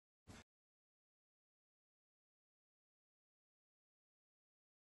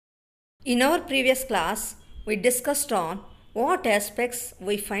In our previous class, we discussed on what aspects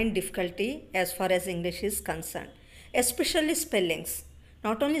we find difficulty as far as English is concerned, especially spellings,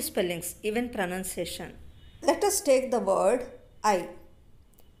 not only spellings, even pronunciation. Let us take the word I.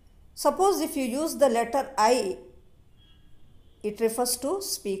 Suppose if you use the letter I, it refers to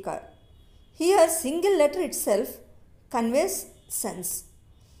speaker. Here, single letter itself conveys sense.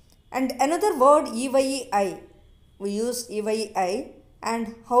 And another word EYI, we use EYI,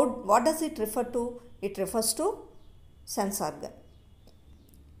 and what does it refer to? It refers to sense organ.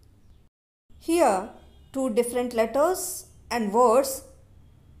 Here, two different letters and words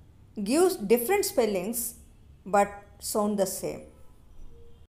give different spellings but sound the same.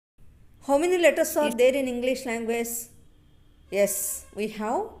 How many letters are there in English language? Yes, we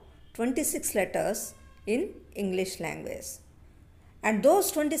have 26 letters in English language. And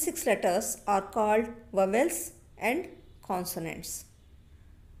those 26 letters are called vowels and consonants.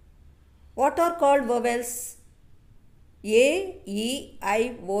 What are called vowels? A, E,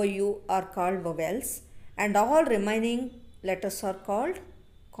 I, O, U are called vowels and all remaining letters are called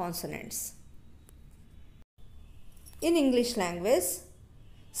consonants. In English language,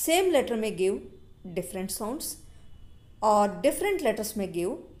 same letter may give different sounds or different letters may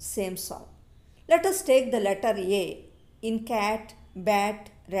give same sound. Let us take the letter A in cat, bat,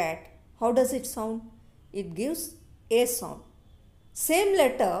 rat. How does it sound? It gives A sound. Same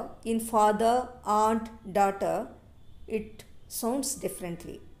letter in father, aunt, daughter, it sounds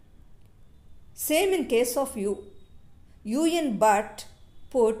differently. Same in case of U. U in but,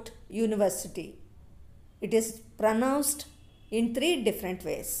 put, university. It is pronounced in three different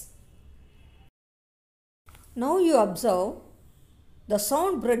ways. Now you observe the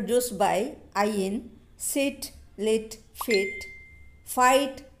sound produced by I in sit, lit, fit,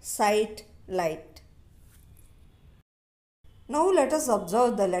 fight, sight, light. Now let us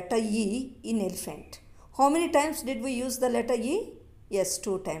observe the letter E in elephant. How many times did we use the letter E? Yes,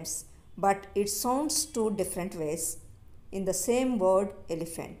 2 times. But it sounds two different ways in the same word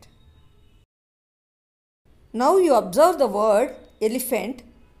elephant. Now you observe the word elephant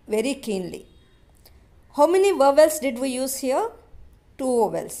very keenly. How many vowels did we use here? 2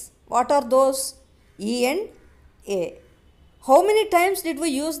 vowels. What are those? E and A. How many times did we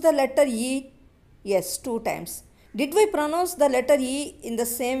use the letter E? Yes, 2 times. Did we pronounce the letter E in the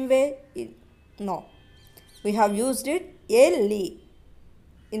same way? No. We have used it A-Li.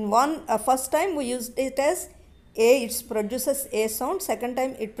 In first time we used it as A, it produces A sound. Second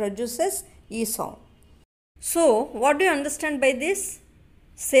time it produces E sound. So, what do you understand by this?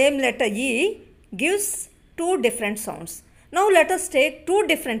 Same letter E gives two different sounds. Now let us take two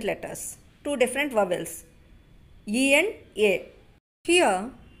different letters, two different vowels, E and A.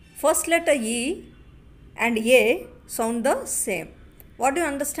 Here, first letter E and A sound the same. What do you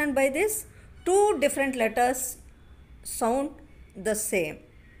understand by this? Two different letters sound the same.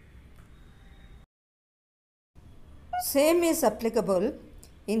 Same is applicable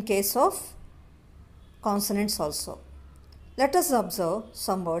in case of consonants also. Let us observe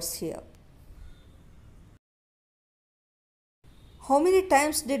some words here. How many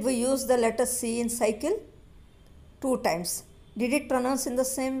times did we use the letter C in cycle? 2 times. Did it pronounce in the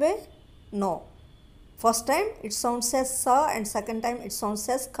same way? No. First time it sounds as sa and second time it sounds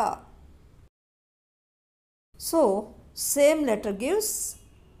as ka. So, same letter gives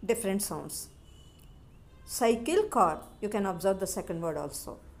different sounds. Cycle, car. You can observe the second word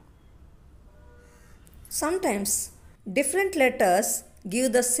also. Sometimes different letters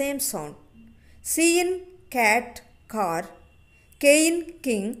give the same sound. C in cat, car, K in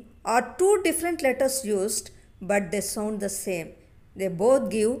king are two different letters used but they sound the same. They both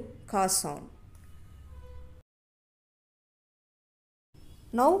give ka sound.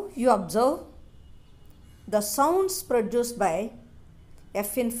 Now you observe the sounds produced by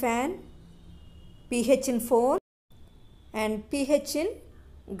F in fan, PH in phone and PH in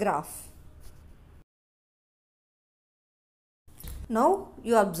graph. Now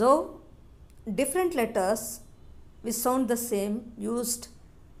you observe different letters which sound the same used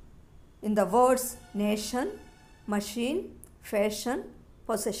in the words nation, machine, fashion,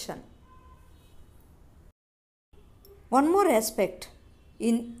 possession. One more aspect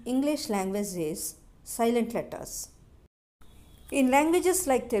in English language is silent letters. In languages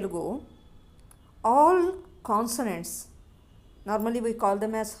like Telugu, all consonants, normally we call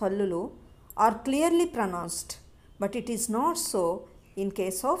them as hallulu, are clearly pronounced, but it is not so in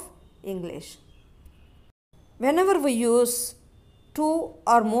case of English. Whenever we use two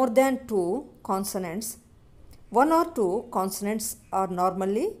or more than two consonants, one or two consonants are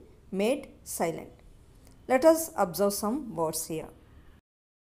normally made silent. Let us observe some words here.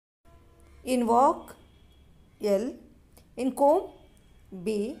 In walk, L. In comb,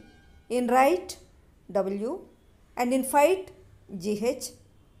 B. In write, W. And in fight, GH.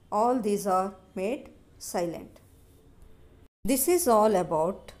 All these are made silent. This is all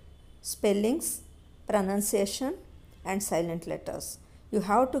about spellings, pronunciation and silent letters. You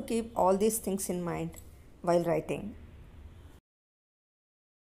have to keep all these things in mind while writing.